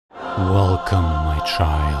Welcome, my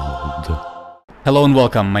child. Hello and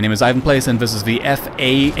welcome. My name is iwanPlays and this is the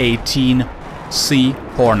A-18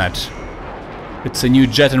 Hornet. It's a new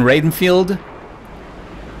jet in Ravenfield.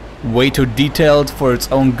 Way too detailed for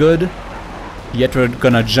its own good. Yet we're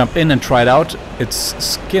gonna jump in and try it out. Its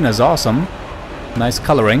skin is awesome. Nice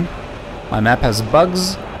coloring. My map has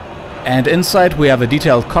bugs. And inside we have a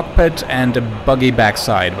detailed cockpit and a buggy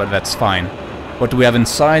backside, but that's fine. What do we have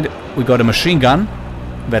inside? We got a machine gun.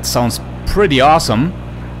 That sounds pretty awesome.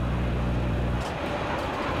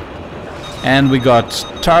 And we got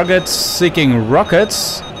targets seeking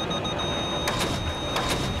rockets.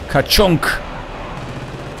 Ka-chunk!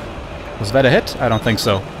 Was that a hit? I don't think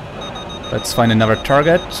so. Let's find another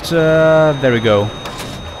target. There we go.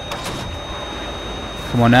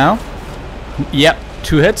 Come on now. Yep,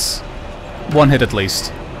 2 hits. 1 hit at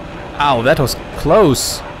least. Ow, that was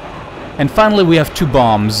close. And finally we have 2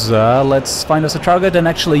 bombs. Let's find us a target and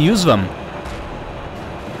actually use them.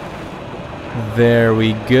 There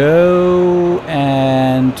we go.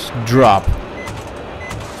 And drop.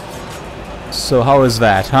 So how is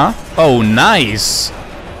that, huh? Oh, nice!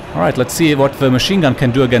 Alright, let's see what the machine gun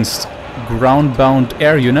can do against ground-bound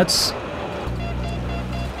air units.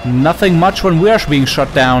 Nothing much when we are being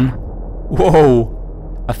shot down.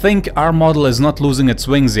 Whoa! I think our model is not losing its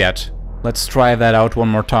wings yet. Let's try that out one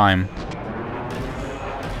more time.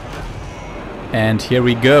 And here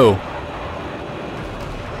we go.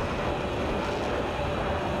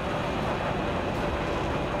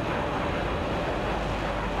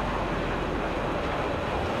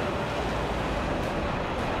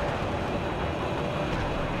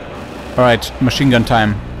 Alright, machine gun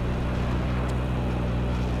time.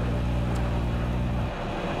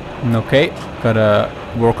 Okay, gotta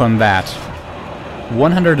work on that.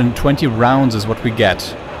 120 rounds is what we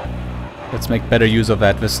get. Let's make better use of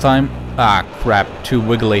that this time. Ah, crap, too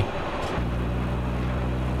wiggly.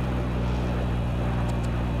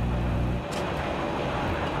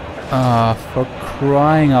 Ah, for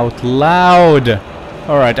crying out loud!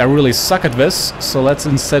 Alright, I really suck at this, so let's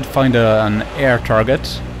instead find an air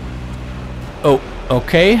target. Oh,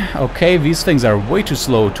 okay, these things are way too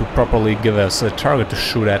slow to properly give us a target to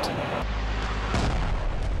shoot at.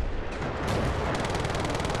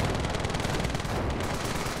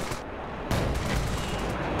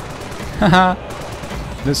 Haha,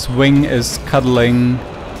 this wing is cuddling.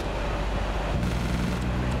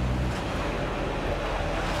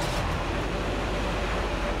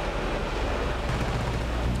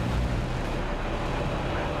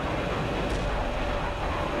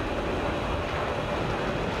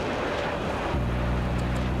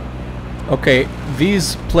 Okay,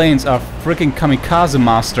 these planes are freaking kamikaze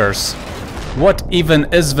masters. What even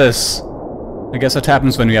is this? I guess it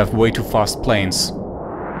happens when you have way too fast planes.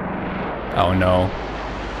 Oh no.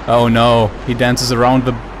 Oh no, he dances around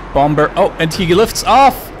the bomber. Oh, and he lifts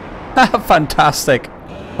off! Fantastic.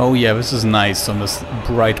 Oh yeah, this is nice on this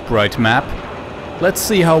bright map. Let's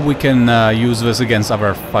see how we can use this against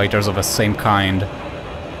other fighters of the same kind.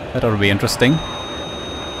 That ought to be interesting.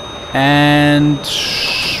 And...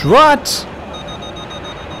 what?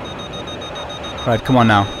 Right, come on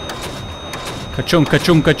now. Ka-chunk,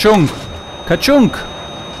 ka-chunk, ka-chunk! Ka-chunk!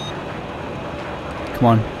 Come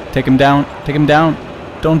on, take him down, take him down.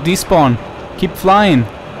 Don't despawn. Keep flying.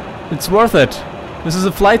 It's worth it. This is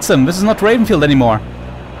a flight sim. This is not Ravenfield anymore.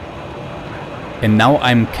 And now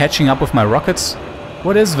I'm catching up with my rockets?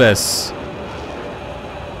 What is this?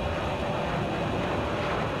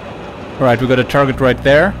 Alright, we got a target right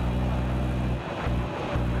there.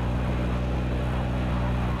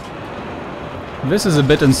 This is a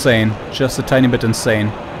bit insane. Just a tiny bit insane.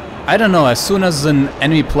 I don't know, as soon as an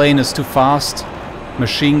enemy plane is too fast,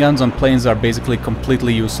 machine guns on planes are basically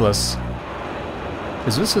completely useless.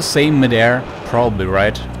 Is this the same midair? Probably,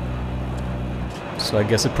 right? So I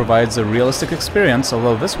guess it provides a realistic experience,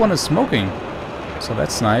 although this one is smoking. So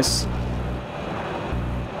that's nice.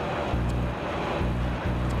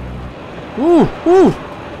 Ooh! Ooh!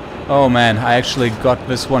 Oh man, I actually got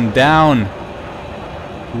this one down.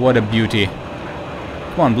 What a beauty.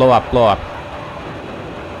 Come on, blow up, blow up.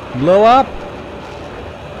 Blow up!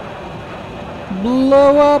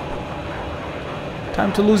 Blow up!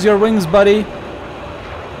 Time to lose your wings, buddy.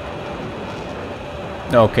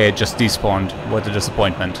 Okay, it just despawned. What a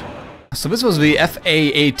disappointment. So this was the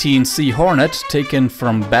FA-18 Hornet, taken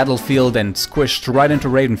from Battlefield and squished right into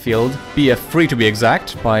Ravenfield, BF3 to be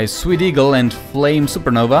exact, by Sweet Eagle and Flame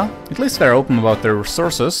Supernova. At least they're open about their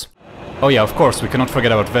sources. Oh yeah, of course, we cannot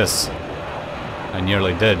forget about this. I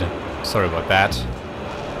nearly did. Sorry about that.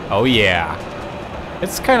 Oh yeah.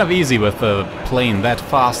 It's kind of easy with a plane that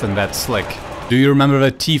fast and that slick. Do you remember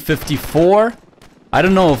the T-54? I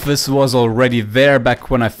don't know if this was already there back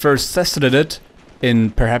when I first tested it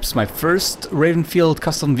in perhaps my first Ravenfield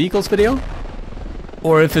custom vehicles video,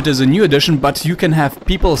 or if it is a new addition, but you can have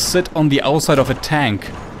people sit on the outside of a tank.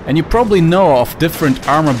 And you probably know of different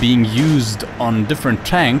armor being used on different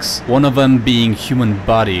tanks, one of them being human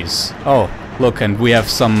bodies. Oh, look, and we have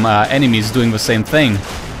some enemies doing the same thing.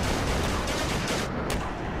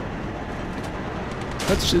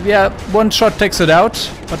 Yeah, one shot takes it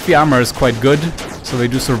out, but the armor is quite good, so they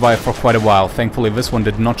do survive for quite a while. Thankfully this one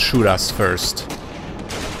did not shoot us first.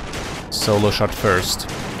 Solo shot first.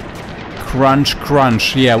 Crunch,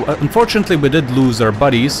 crunch. Yeah, unfortunately we did lose our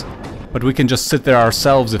buddies, but we can just sit there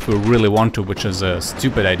ourselves if we really want to, which is a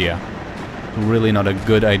stupid idea. Really not a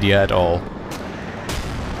good idea at all.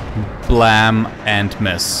 Blam and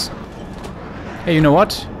miss. Hey, you know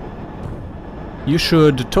what? You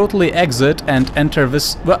should totally exit and enter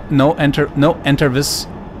this... Well, no, enter this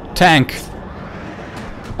tank.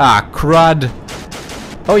 Ah, crud.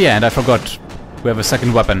 Oh yeah, and I forgot. We have a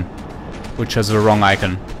second weapon, which has the wrong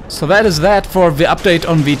icon. So that is that for the update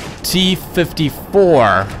on the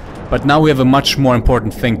T-54. But now we have a much more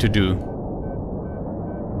important thing to do.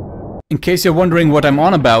 In case you're wondering what I'm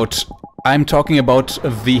on about, I'm talking about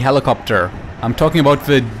the helicopter. I'm talking about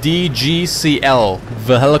the DGCL,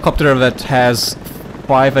 the helicopter that has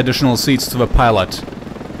 5 additional seats to the pilot.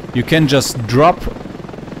 You can just drop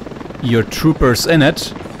your troopers in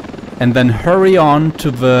it and then hurry on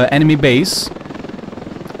to the enemy base.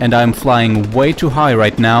 And I'm flying way too high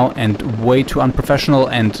right now and way too unprofessional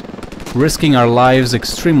and risking our lives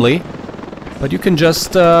extremely, but you can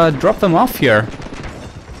just drop them off here.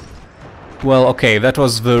 Well, okay, that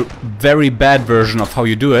was the very bad version of how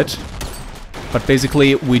you do it, but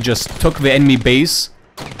basically we just took the enemy base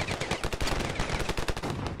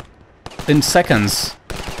in seconds.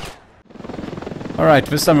 Alright,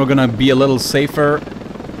 this time we're gonna be a little safer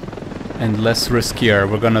and less riskier.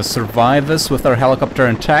 We're gonna survive this with our helicopter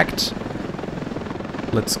intact.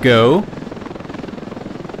 Let's go.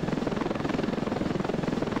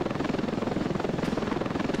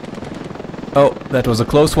 Oh, that was a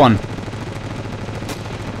close one.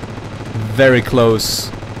 Very close.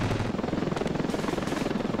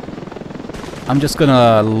 I'm just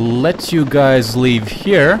gonna let you guys leave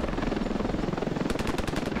here.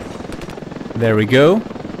 There we go.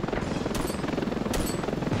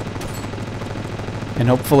 And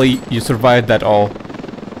hopefully you survived that all.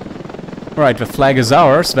 Alright, the flag is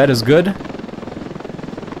ours. That is good.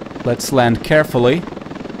 Let's land carefully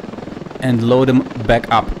and load him back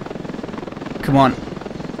up. Come on.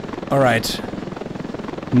 Alright.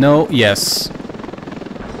 No, yes.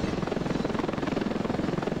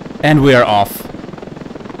 And we are off.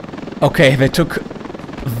 Okay, they took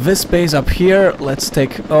this base up here. Let's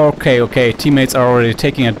take... Okay. Teammates are already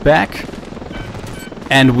taking it back.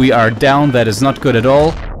 And we are down. That is not good at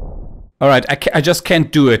all. Alright, I just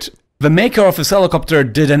can't do it. The maker of this helicopter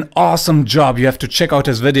did an awesome job. You have to check out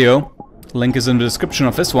his video. Link is in the description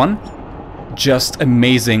of this one. Just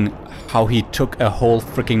amazing how he took a whole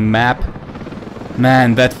freaking map.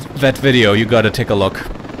 Man, that video, you gotta take a look.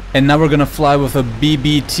 And now we're gonna fly with a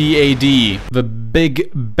BBTAD, the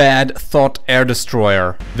Big Bad Thought Air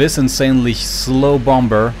Destroyer. This insanely slow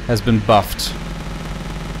bomber has been buffed.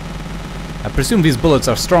 I presume these bullets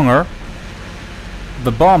are stronger.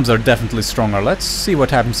 The bombs are definitely stronger. Let's see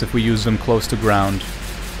what happens if we use them close to ground.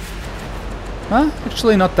 Huh?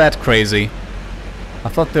 Actually not that crazy. I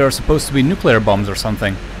thought they were supposed to be nuclear bombs or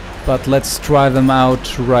something. But let's try them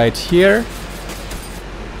out right here.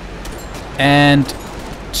 And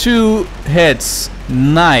 2 hits.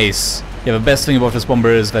 Nice. Yeah, the best thing about this bomber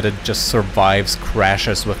is that it just survives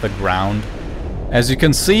crashes with the ground. As you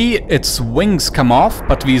can see, its wings come off,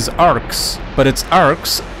 but its arcs,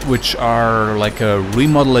 which are like a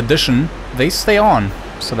remodel edition, they stay on.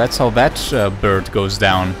 So that's how that bird goes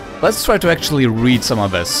down. Let's try to actually read some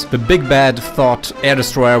of this. The Big Bad Thought Air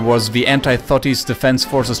Destroyer was the anti-Thoughties Defense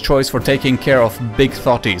Force's choice for taking care of big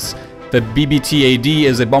Thoughties. The BBTAD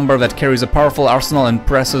is a bomber that carries a powerful arsenal and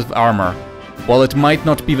impressive armor. While it might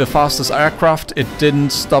not be the fastest aircraft, it didn't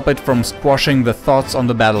stop it from squashing the Thoughts on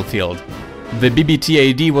the battlefield. The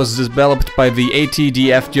BBTAD was developed by the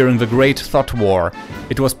ATDF during the Great Thought War.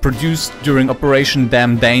 It was produced during Operation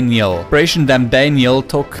Dame Daniel. Operation Dame Daniel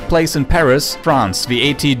took place in Paris, France.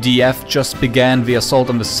 The ATDF just began the assault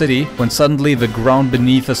on the city when suddenly the ground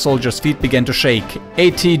beneath the soldiers' feet began to shake.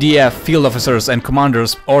 ATDF field officers and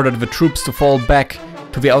commanders ordered the troops to fall back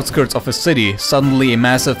to the outskirts of the city. Suddenly a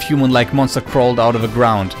massive human-like monster crawled out of the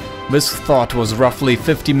ground. This Thought was roughly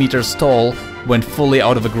 50 meters tall went fully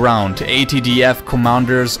out of the ground. ATDF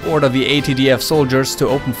commanders order the ATDF soldiers to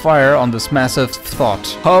open fire on this massive thought.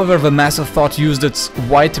 However, the massive thought used its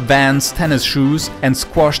white Vans tennis shoes and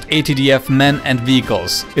squashed ATDF men and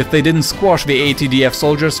vehicles. If they didn't squash the ATDF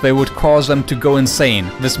soldiers, they would cause them to go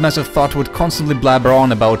insane. This massive thought would constantly blabber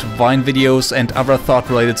on about Vine videos and other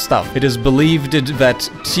thought-related stuff. It is believed that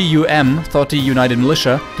TUM, Thoughty United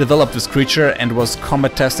Militia, developed this creature and was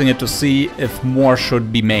combat testing it to see if more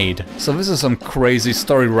should be made. So this is some crazy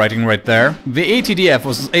story writing right there. The ATDF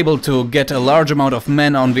was able to get a large amount of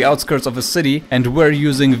men on the outskirts of the city and were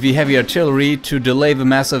using the heavy artillery to delay the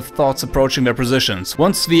massive thoughts approaching their positions.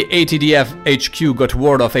 Once the ATDF HQ got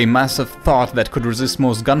word of a massive thought that could resist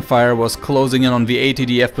most gunfire was closing in on the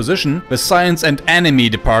ATDF position, the Science and Enemy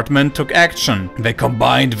Department took action. They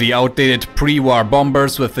combined the outdated pre-war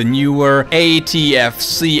bombers with the newer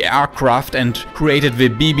ATFC aircraft and created the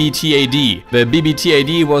BBTAD. The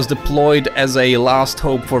BBTAD was deployed as a last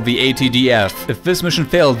hope for the ATDF. If this mission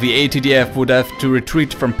failed, the ATDF would have to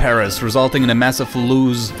retreat from Paris, resulting in a massive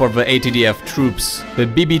lose for the ATDF troops. The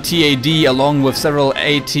BBTAD, along with several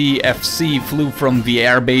ATFC, flew from the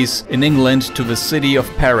airbase in England to the city of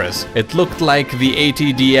Paris. It looked like the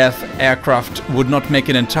ATDF aircraft would not make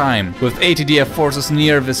it in time, with ATDF forces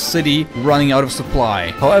near the city running out of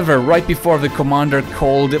supply. However, right before the commander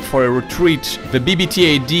called for a retreat, the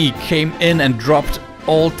BBTAD came in and dropped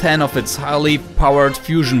all 10 of its highly powered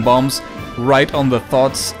fusion bombs right on the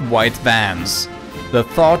Thought's white Vans. The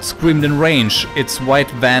Thought screamed in range. Its white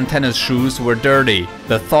Van tennis shoes were dirty.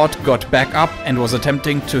 The Thought got back up and was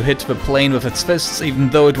attempting to hit the plane with its fists even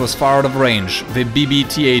though it was far out of range. The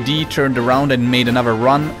BBTAD turned around and made another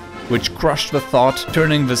run, which crushed the Thought,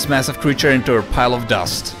 turning this massive creature into a pile of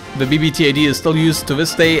dust. The BBTAD is still used to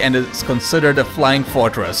this day and is considered a flying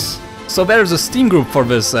fortress. So there's a Steam group for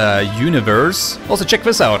this universe. Also check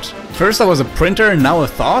this out. First I was a printer, now a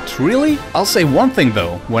Thought? Really? I'll say one thing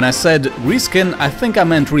though. When I said reskin, I think I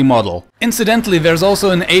meant remodel. Incidentally, there's also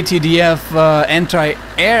an ATDF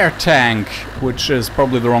anti-air tank, which is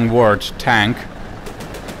probably the wrong word, tank.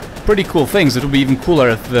 Pretty cool things. It would be even cooler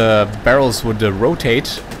if the barrels would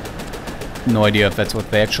rotate. No idea if that's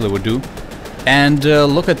what they actually would do. And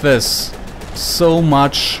look at this. So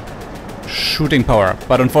much shooting power,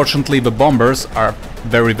 but unfortunately the bombers are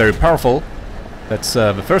very, very powerful. That's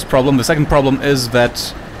the first problem. The second problem is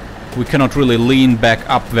that we cannot really lean back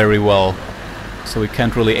up very well, so we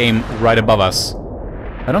can't really aim right above us.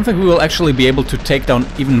 I don't think we will actually be able to take down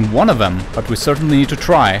even one of them, but we certainly need to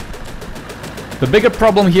try. The bigger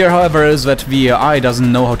problem here, however, is that the AI doesn't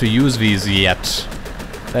know how to use these yet.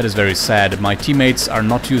 That is very sad. My teammates are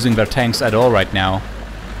not using their tanks at all right now,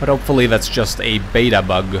 but hopefully that's just a beta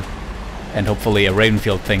bug. And hopefully a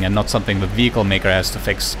Ravenfield thing and not something the vehicle maker has to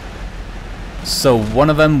fix. So one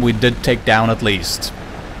of them we did take down at least.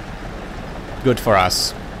 Good for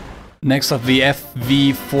us. Next up, the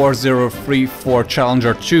FV4034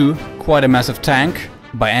 Challenger 2. Quite a massive tank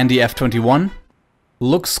by Andy F21.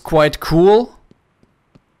 Looks quite cool.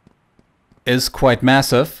 Is quite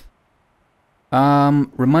massive.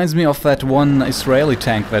 Reminds me of that one Israeli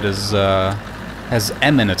tank that is has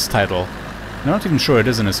M in its title. I'm not even sure it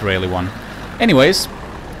is an Israeli one. Anyways,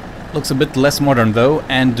 looks a bit less modern though,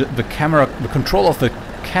 and the control of the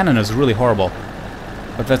cannon is really horrible.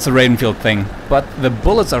 But that's a Ravenfield thing. But the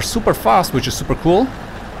bullets are super fast, which is super cool.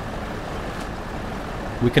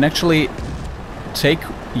 We can actually take...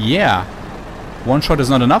 yeah. One shot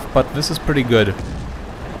is not enough, but this is pretty good.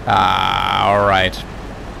 Alright.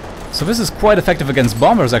 So this is quite effective against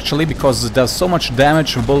bombers actually, because it does so much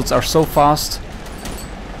damage, the bullets are so fast.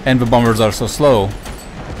 And the bombers are so slow.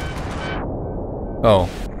 Oh.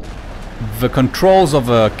 The controls of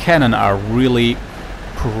a cannon are really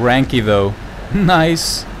cranky though.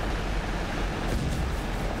 Nice.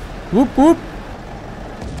 Whoop whoop.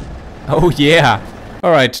 Oh yeah.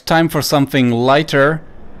 Alright, time for something lighter.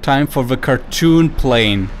 Time for the cartoon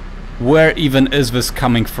plane. Where even is this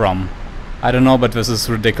coming from? I don't know, but this is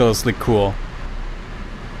ridiculously cool.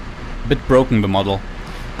 Bit broken, the model.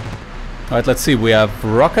 Alright, let's see, we have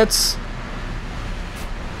rockets.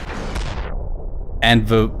 And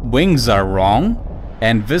the wings are wrong.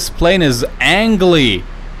 And this plane is angly.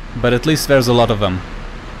 But at least there's a lot of them.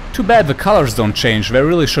 Too bad the colors don't change. They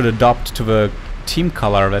really should adopt to the team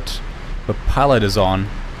color that the pilot is on.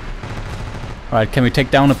 Alright, can we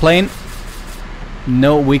take down the plane?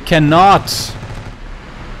 No, we cannot!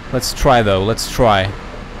 Let's try though, let's try.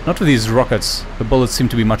 Not with these rockets. The bullets seem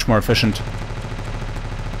to be much more efficient.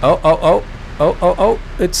 Oh, oh, oh, oh, oh, oh,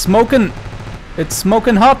 it's smoking! It's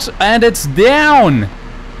smoking hot, and it's down!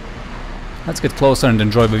 Let's get closer and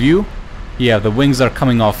enjoy the view. Yeah, the wings are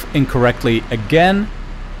coming off incorrectly again.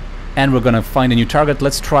 And we're gonna find a new target.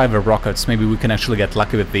 Let's try the rockets. Maybe we can actually get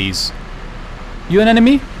lucky with these. You an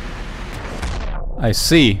enemy? I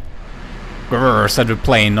see. Grrr, said the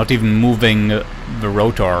plane, not even moving the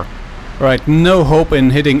rotor. Right, no hope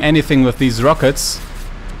in hitting anything with these rockets.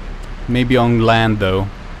 Maybe on land though.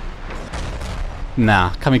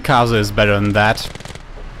 Nah, kamikaze is better than that.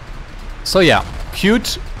 So yeah,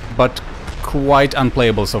 cute, but quite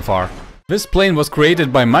unplayable so far. This plane was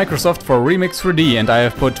created by Microsoft for Remix 3D, and I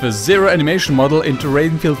have put the zero animation model into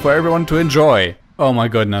Ravenfield for everyone to enjoy. Oh my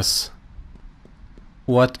goodness.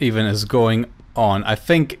 What even is going on? I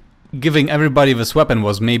think giving everybody this weapon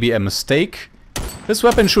was maybe a mistake. This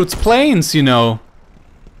weapon shoots planes, you know.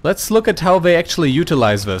 Let's look at how they actually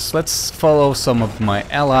utilize this. Let's follow some of my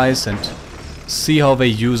allies and see how they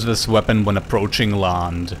use this weapon when approaching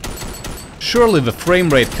land. Surely the frame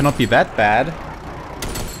rate cannot be that bad.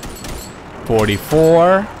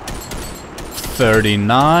 44,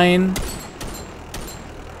 39,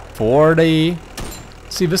 40.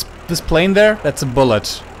 See this plane there? That's a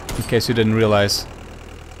bullet, in case you didn't realize.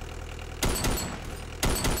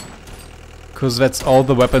 Because that's all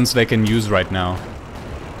the weapons they can use right now.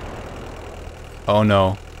 Oh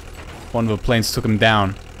no. One of the planes took him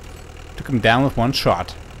down. Took him down with one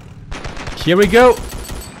shot. Here we go!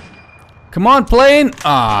 Come on, plane!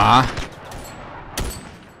 Ah.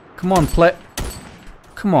 Come on, play.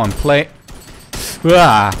 Come on, play.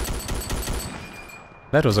 Ah.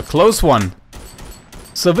 That was a close one.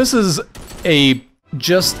 So this is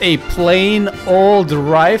just a plain old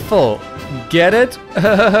rifle. Get it?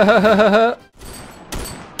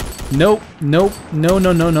 Nope, nope, no,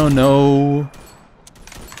 no, no, no, no.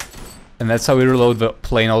 And that's how we reload the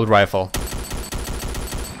plain old rifle.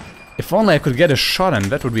 If only I could get a shot in,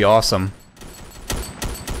 that would be awesome.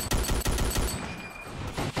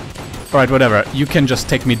 Alright, whatever. You can just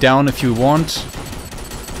take me down if you want.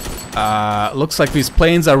 Looks like these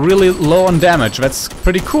planes are really low on damage. That's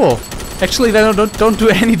pretty cool. Actually, they don't do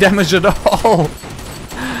any damage at all.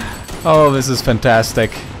 Oh, this is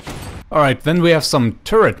fantastic. Alright, then we have some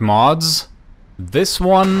turret mods. This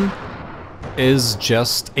one is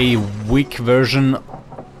just a weak version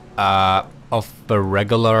of the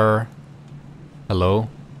regular... Hello?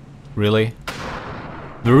 Really?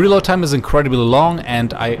 The reload time is incredibly long,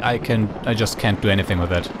 and I just can't do anything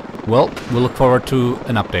with it. Well, we'll look forward to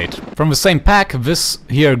an update. From the same pack, this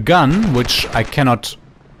here gun, which I cannot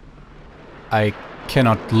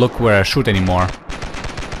look where I shoot anymore.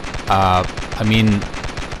 I mean,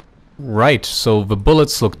 right, so the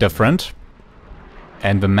bullets look different.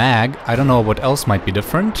 And the mag, I don't know what else might be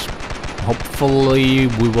different. Hopefully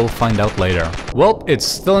we will find out later. Well, it's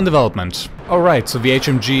still in development. Alright, so the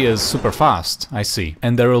HMG is super fast, I see.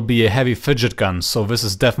 And there will be a heavy fidget gun, so this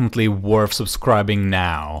is definitely worth subscribing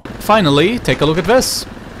now. Finally, take a look at this.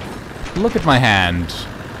 Look at my hand.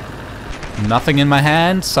 Nothing in my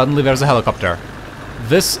hand, suddenly there's a helicopter.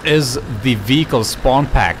 This is the vehicle spawn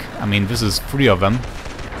pack. I mean, this is 3 of them.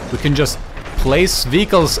 We can just place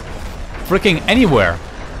vehicles freaking anywhere.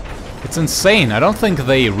 It's insane. I don't think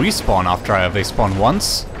they respawn after they spawn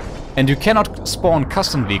once. And you cannot spawn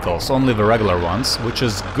custom vehicles, only the regular ones, which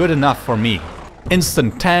is good enough for me.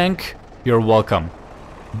 Instant tank, you're welcome.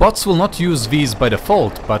 Bots will not use these by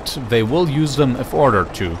default, but they will use them if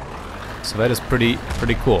ordered to. So that is pretty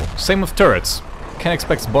cool. Same with turrets. Can't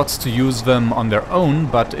expect bots to use them on their own,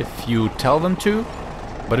 but if you tell them to...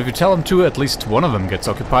 But if you tell them to, at least one of them gets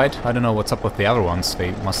occupied. I don't know what's up with the other ones,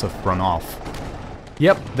 they must have run off.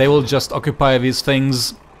 Yep, they will just occupy these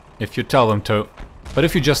things if you tell them to. But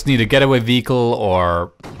if you just need a getaway vehicle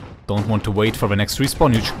or don't want to wait for the next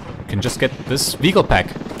respawn, you can just get this vehicle pack.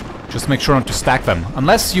 Just make sure not to stack them.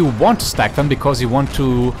 Unless you want to stack them because you want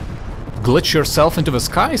to glitch yourself into the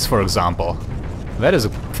skies, for example. That is a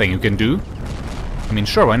thing you can do. I mean,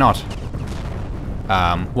 sure, why not?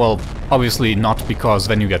 Well, obviously not, because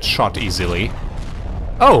then you get shot easily.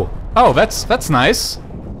 Oh, that's nice.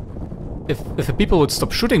 If the people would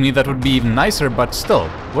stop shooting me, that would be even nicer, but still.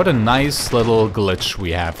 What a nice little glitch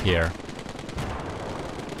we have here.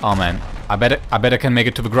 Oh man, I bet I can make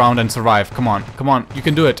it to the ground and survive. Come on, you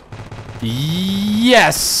can do it.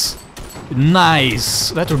 Yes!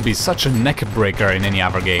 Nice! That would be such a neck breaker in any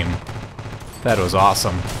other game. That was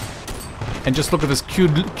awesome. And just look at this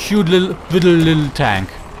cute little tank.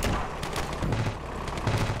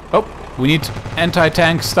 Oh, we need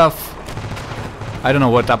anti-tank stuff. I don't know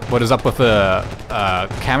what is up with the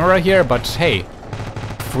camera here, but hey,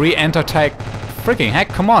 free anti-tank, freaking heck,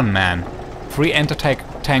 come on, man. Free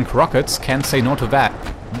anti-tank rockets, can't say no to that.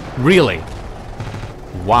 Really?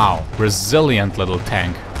 Wow, resilient little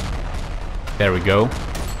tank. There we go.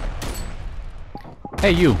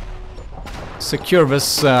 Hey, you. Secure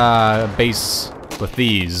this base with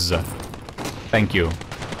these. Thank you.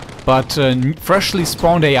 But freshly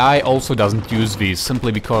spawned AI also doesn't use these,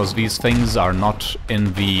 simply because these things are not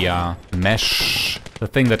in the mesh, the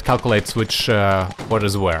thing that calculates which what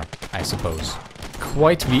is where, I suppose.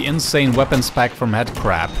 Quite the insane weapons pack from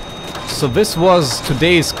Headcrab. So this was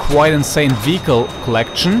today's quite insane vehicle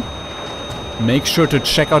collection. Make sure to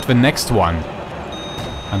check out the next one.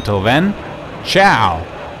 Until then, ciao!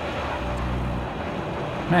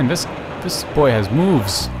 Man, this boy has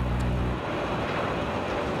moves.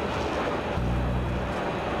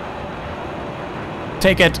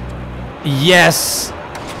 Take it! Yes!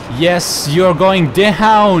 Yes, you're going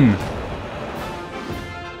down!